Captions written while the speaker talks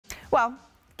Well,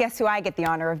 guess who I get the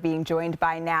honor of being joined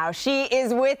by now? She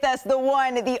is with us, the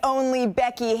one, the only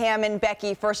Becky Hammon.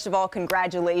 Becky, first of all,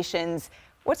 congratulations.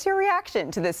 What's your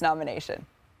reaction to this nomination?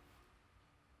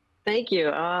 Thank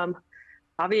you.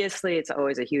 Obviously, it's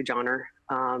always a huge honor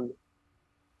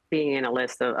being in a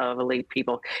list of elite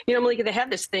people. You know, Malika, they have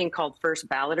this thing called first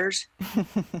balloters,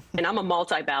 and I'm a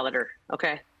multi-balloter,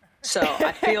 okay? So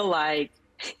I feel like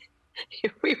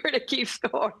if we were to keep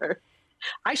score,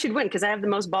 I should win because I have the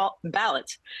most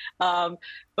ballots.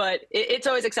 But it's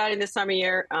always exciting this time of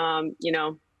year. You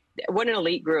know, what an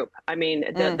elite group. I mean,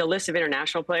 the list of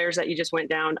international players that you just went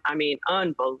down, I mean,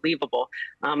 unbelievable.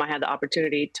 I had the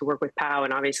opportunity to work with Pau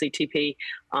and obviously TP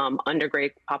under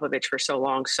Gregg Popovich for so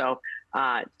long. So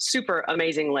super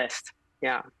amazing list.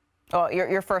 Yeah. Well,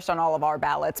 you're first on all of our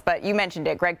ballots, but you mentioned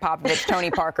it, Gregg Popovich, Tony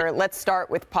Parker. Let's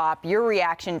start with Pop. Your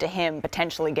reaction to him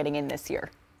potentially getting in this year?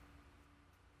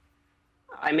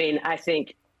 I mean, I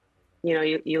think, you know,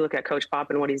 you look at Coach Pop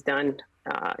and what he's done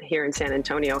here in San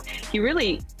Antonio. He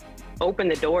really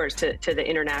opened the doors to the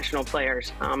international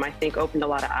players. I think opened a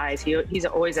lot of eyes. He's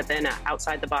always been an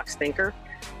outside-the-box thinker.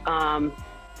 I'm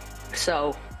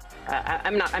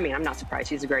not surprised.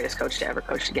 He's the greatest coach to ever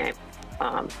coach the game.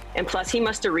 And plus, he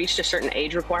must have reached a certain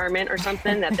age requirement or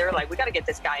something that they're like, we got to get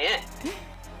this guy in.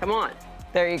 Come on.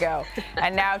 There you go.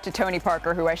 And now to Tony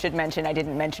Parker, who I should mention, I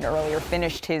didn't mention earlier,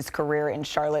 finished his career in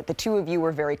Charlotte. The two of you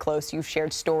were very close. You've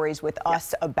shared stories with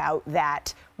us about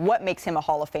that. What makes him a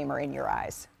Hall of Famer in your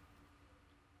eyes?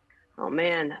 Oh,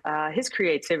 man, his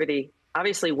creativity,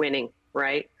 obviously winning,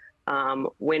 right?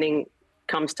 Winning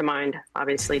comes to mind,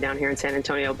 obviously, down here in San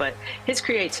Antonio. But his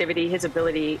creativity, his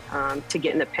ability to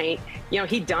get in the paint, you know,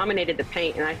 he dominated the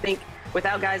paint. And I think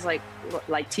without guys like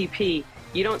TP,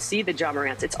 you don't see the Ja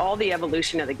Morants. It's all the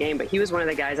evolution of the game. But he was one of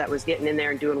the guys that was getting in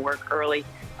there and doing work early.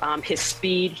 His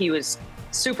speed, he was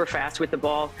super fast with the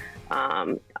ball.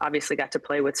 Obviously got to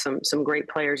play with some great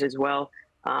players as well.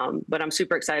 But I'm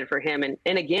super excited for him.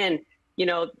 And again, you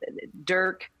know,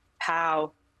 Dirk,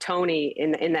 Pau, Tony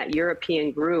in that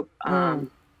European group,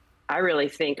 I really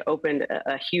think opened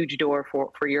a huge door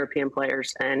for European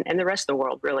players and the rest of the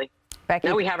world, really. Becky.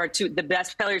 Now we have the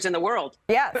best players in the world.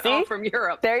 Yeah, see? All from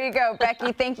Europe. There you go.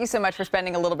 Becky, thank you so much for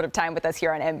spending a little bit of time with us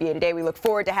here on NBA Today. We look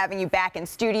forward to having you back in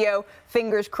studio.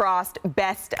 Fingers crossed.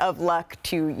 Best of luck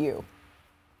to you.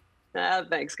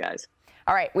 Thanks, guys.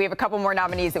 All right, we have a couple more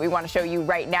nominees that we want to show you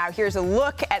right now. Here's a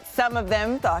look at some of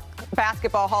them. The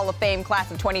Basketball Hall of Fame class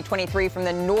of 2023 from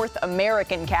the North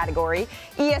American category.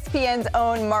 ESPN's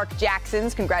own Mark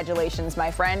Jackson's, congratulations, my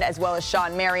friend, as well as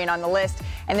Sean Marion on the list.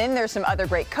 And then there's some other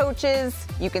great coaches.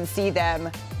 You can see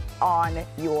them on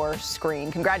your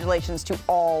screen. Congratulations to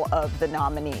all of the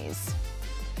nominees.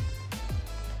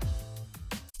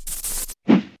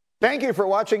 Thank you for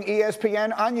watching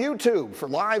ESPN on YouTube. For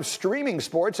live streaming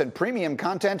sports and premium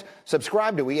content,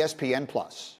 subscribe to ESPN+.